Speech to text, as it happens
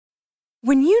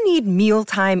When you need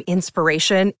mealtime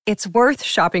inspiration, it's worth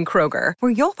shopping Kroger,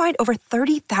 where you'll find over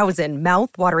 30,000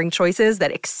 mouth-watering choices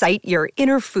that excite your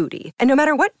inner foodie. And no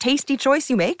matter what tasty choice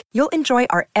you make, you'll enjoy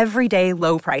our everyday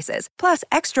low prices, plus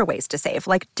extra ways to save,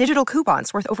 like digital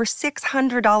coupons worth over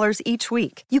 $600 each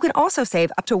week. You can also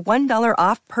save up to $1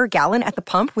 off per gallon at the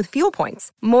pump with fuel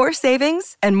points. More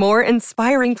savings and more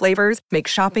inspiring flavors make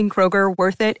shopping Kroger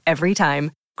worth it every time.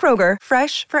 Kroger,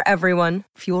 fresh for everyone.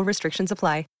 Fuel restrictions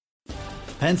apply.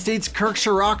 Penn State's Kirk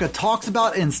Ciarrocca talks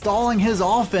about installing his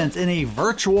offense in a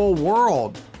virtual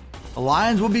world. The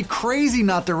Lions would be crazy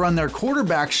not to run their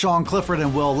quarterbacks Sean Clifford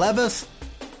and Will Levis.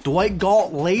 Dwight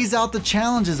Galt lays out the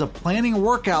challenges of planning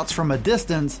workouts from a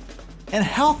distance, and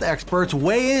health experts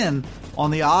weigh in on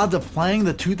the odds of playing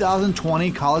the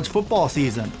 2020 college football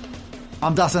season.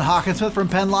 I'm Dustin Hockensmith from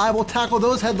Penn Live. We'll tackle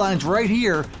those headlines right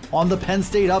here on the Penn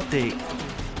State Update.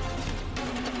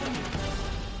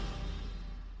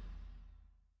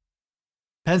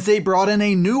 Penn State brought in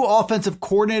a new offensive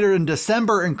coordinator in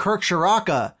December in Kirk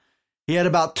Ciarrocca. He had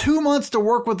about 2 months to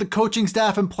work with the coaching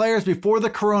staff and players before the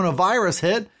coronavirus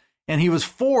hit, and he was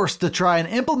forced to try and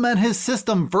implement his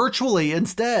system virtually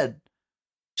instead.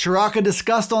 Ciarrocca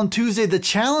discussed on Tuesday the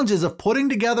challenges of putting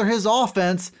together his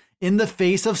offense in the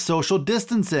face of social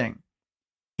distancing.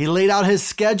 He laid out his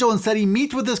schedule and said he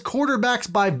meets with his quarterbacks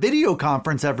by video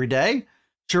conference every day.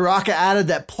 Ciarrocca added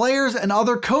that players and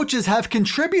other coaches have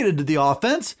contributed to the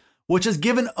offense, which has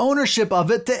given ownership of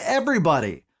it to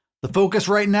everybody. The focus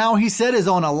right now, he said, is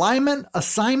on alignment,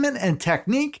 assignment, and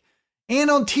technique, and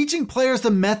on teaching players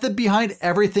the method behind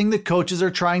everything the coaches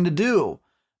are trying to do.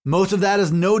 Most of that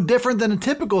is no different than a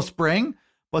typical spring,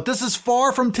 but this is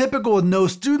far from typical with no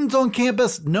students on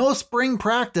campus, no spring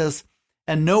practice,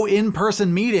 and no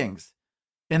in-person meetings.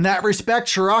 In that respect,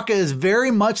 Ciarrocca is very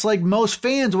much like most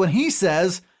fans when he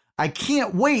says, "I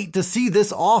can't wait to see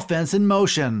this offense in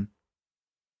motion."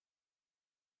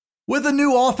 With a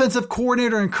new offensive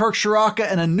coordinator in Kirk Ciarrocca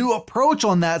and a new approach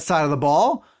on that side of the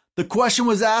ball, the question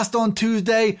was asked on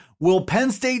Tuesday, will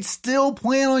Penn State still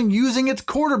plan on using its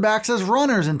quarterbacks as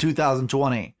runners in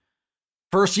 2020?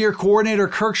 First-year coordinator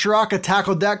Kirk Ciarrocca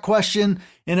tackled that question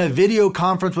in a video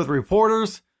conference with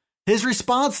reporters. His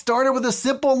response started with a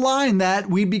simple line that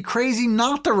we'd be crazy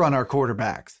not to run our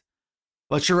quarterbacks.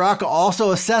 But Ciarrocca also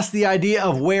assessed the idea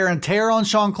of wear and tear on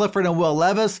Sean Clifford and Will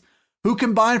Levis, who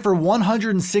combined for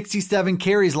 167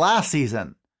 carries last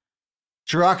season.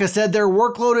 Ciarrocca said their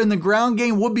workload in the ground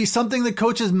game would be something the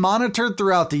coaches monitored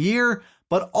throughout the year,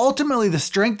 but ultimately the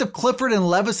strength of Clifford and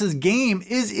Levis's game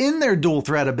is in their dual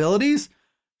threat abilities.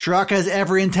 Ciarrocca has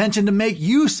every intention to make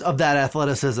use of that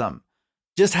athleticism.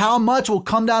 Just how much will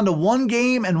come down to one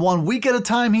game and 1 week at a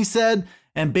time, he said,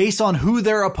 and based on who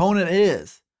their opponent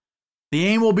is. The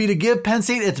aim will be to give Penn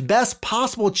State its best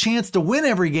possible chance to win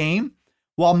every game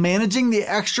while managing the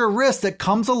extra risk that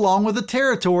comes along with the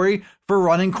territory for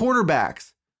running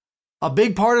quarterbacks. A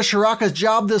big part of Ciarrocca's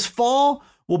job this fall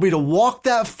will be to walk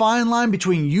that fine line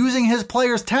between using his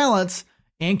players' talents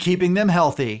and keeping them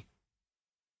healthy.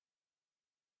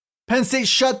 Penn State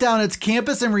shut down its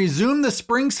campus and resumed the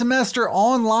spring semester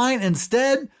online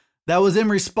instead. That was in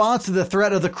response to the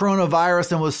threat of the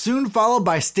coronavirus and was soon followed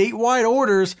by statewide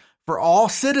orders for all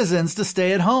citizens to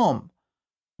stay at home.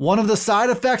 One of the side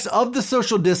effects of the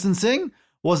social distancing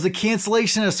was the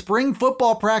cancellation of spring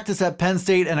football practice at Penn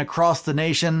State and across the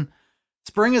nation.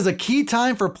 Spring is a key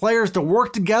time for players to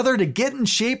work together to get in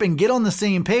shape and get on the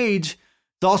same page.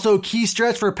 It's also a key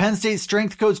stretch for Penn State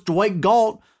strength coach Dwight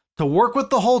Galt to work with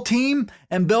the whole team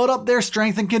and build up their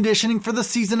strength and conditioning for the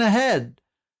season ahead.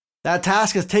 That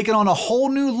task has taken on a whole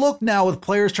new look now with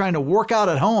players trying to work out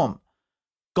at home.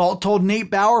 Galt told Nate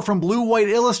Bauer from Blue White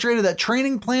Illustrated that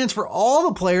training plans for all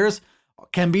the players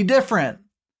can be different.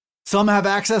 Some have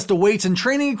access to weights and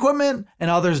training equipment, and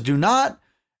others do not.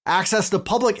 Access to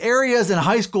public areas and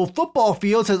high school football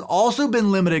fields has also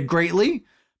been limited greatly,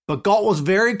 but Galt was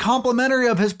very complimentary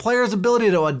of his players'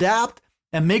 ability to adapt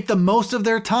and make the most of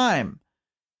their time.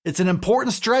 It's an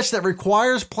important stretch that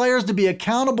requires players to be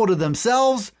accountable to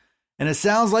themselves, and it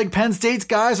sounds like Penn State's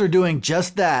guys are doing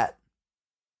just that.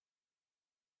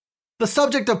 The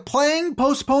subject of playing,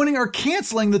 postponing, or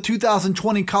canceling the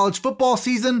 2020 college football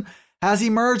season has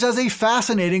emerged as a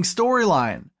fascinating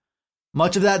storyline.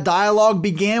 Much of that dialogue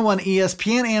began when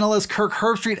ESPN analyst Kirk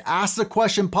Herbstreit asked the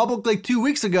question publicly 2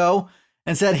 weeks ago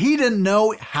and said he didn't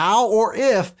know how or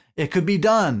if it could be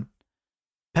done.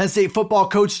 Penn State football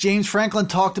coach James Franklin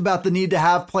talked about the need to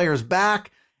have players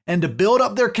back and to build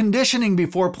up their conditioning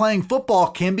before playing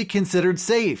football can be considered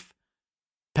safe.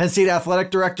 Penn State athletic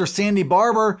director Sandy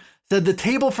Barber said the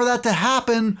table for that to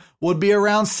happen would be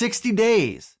around 60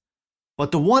 days. But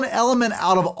the one element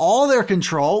out of all their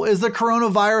control is the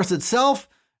coronavirus itself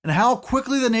and how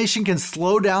quickly the nation can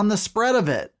slow down the spread of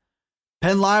it.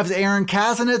 Penn Live's Aaron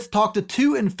Kasanitz talked to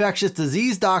 2 infectious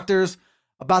disease doctors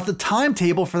about the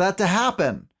timetable for that to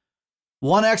happen.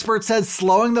 One expert said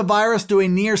slowing the virus to a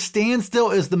near standstill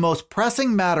is the most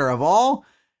pressing matter of all,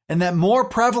 and that more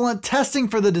prevalent testing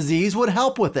for the disease would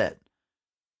help with it.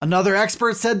 Another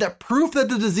expert said that proof that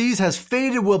the disease has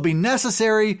faded will be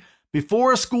necessary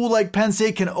before a school like Penn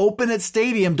State can open its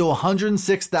stadium to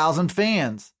 106,000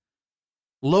 fans.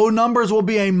 Low numbers will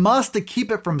be a must to keep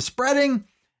it from spreading,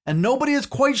 and nobody is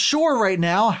quite sure right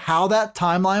now how that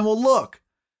timeline will look.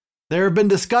 There have been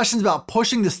discussions about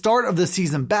pushing the start of the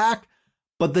season back,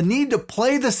 but the need to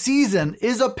play the season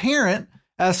is apparent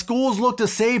as schools look to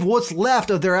save what's left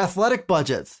of their athletic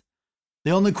budgets.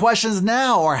 The only questions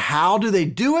now are how do they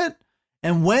do it,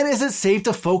 and when is it safe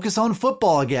to focus on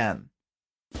football again?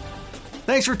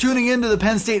 Thanks for tuning in to the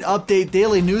Penn State Update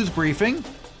Daily News Briefing.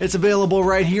 It's available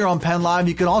right here on Penn Live.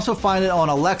 You can also find it on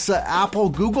Alexa, Apple,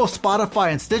 Google,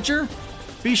 Spotify, and Stitcher.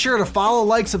 Be sure to follow,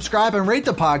 like, subscribe, and rate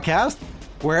the podcast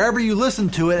wherever you listen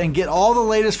to it and get all the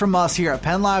latest from us here at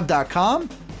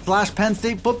PennLive.com/Penn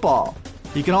State Football.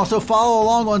 You can also follow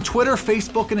along on Twitter,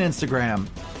 Facebook, and Instagram.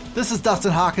 This is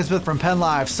Dustin Hawkinsmith from Penn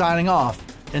Live signing off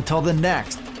until the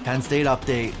next Penn State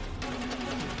Update.